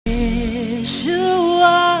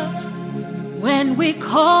we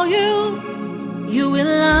call you, you will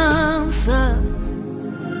answer.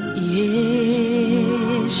 Yeshua,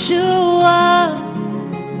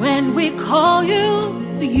 when we call you,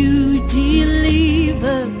 you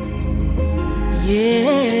deliver.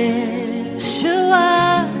 Yeshua,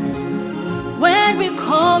 when we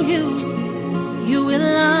call you, you will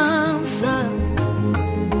answer.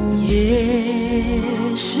 Yeshua,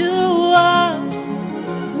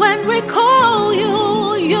 when we call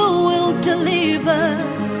you, you will deliver.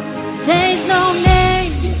 There's no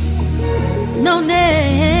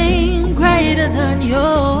name greater than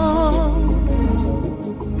yours.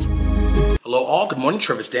 Hello all, good morning.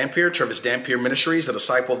 Trevis Dampier, Trevis Dampier Ministries, a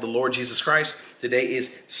disciple of the Lord Jesus Christ. Today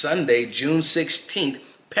is Sunday, June 16th,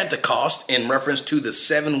 Pentecost, in reference to the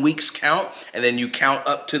 7 weeks count, and then you count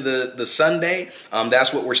up to the Sunday.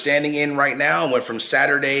 That's what we're standing in right now. Went from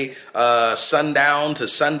Saturday sundown to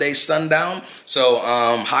Sunday sundown. So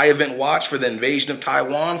high event watch for the invasion of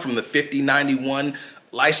Taiwan from the 5091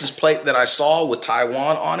 license plate that I saw with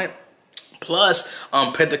Taiwan on it. Plus,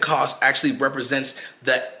 Pentecost actually represents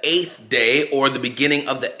the 8th day, or the beginning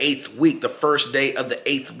of the 8th week, the first day of the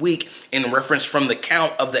 8th week, in reference from the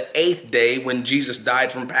count of the 8th day when Jesus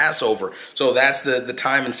died from Passover. So that's the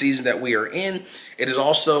time and season that we are in. It is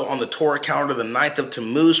also on the Torah calendar the 9th of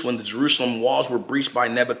Tammuz, when the Jerusalem walls were breached by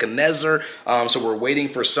Nebuchadnezzar. So we're waiting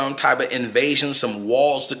for some type of invasion, some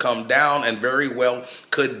walls to come down, and very well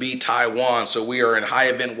could be Taiwan. So we are in high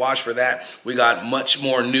event watch for that. We got much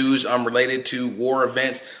more news related to war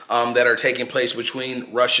events that are taking place between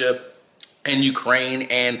Russia and Ukraine,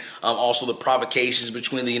 and also the provocations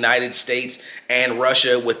between the United States and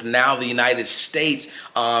Russia, with now the United States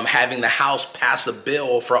having the House pass a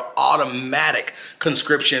bill for automatic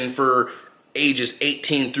conscription for ages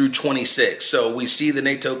 18 through 26. So we see the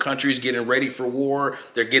NATO countries getting ready for war.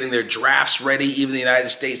 They're getting their drafts ready. Even the United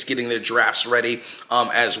States getting their drafts ready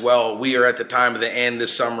as well. We are at the time of the end.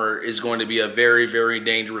 This summer is going to be a very, very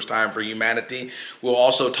dangerous time for humanity. We'll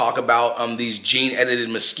also talk about these gene-edited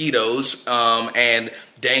mosquitoes and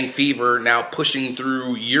dengue fever now pushing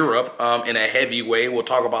through Europe in a heavy way. We'll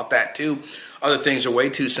talk about that too. Other things are way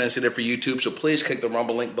too sensitive for YouTube, so please click the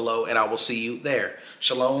Rumble link below, and I will see you there.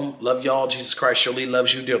 Shalom. Love y'all. Jesus Christ surely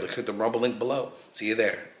loves you dearly. Click the Rumble link below. See you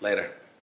there. Later.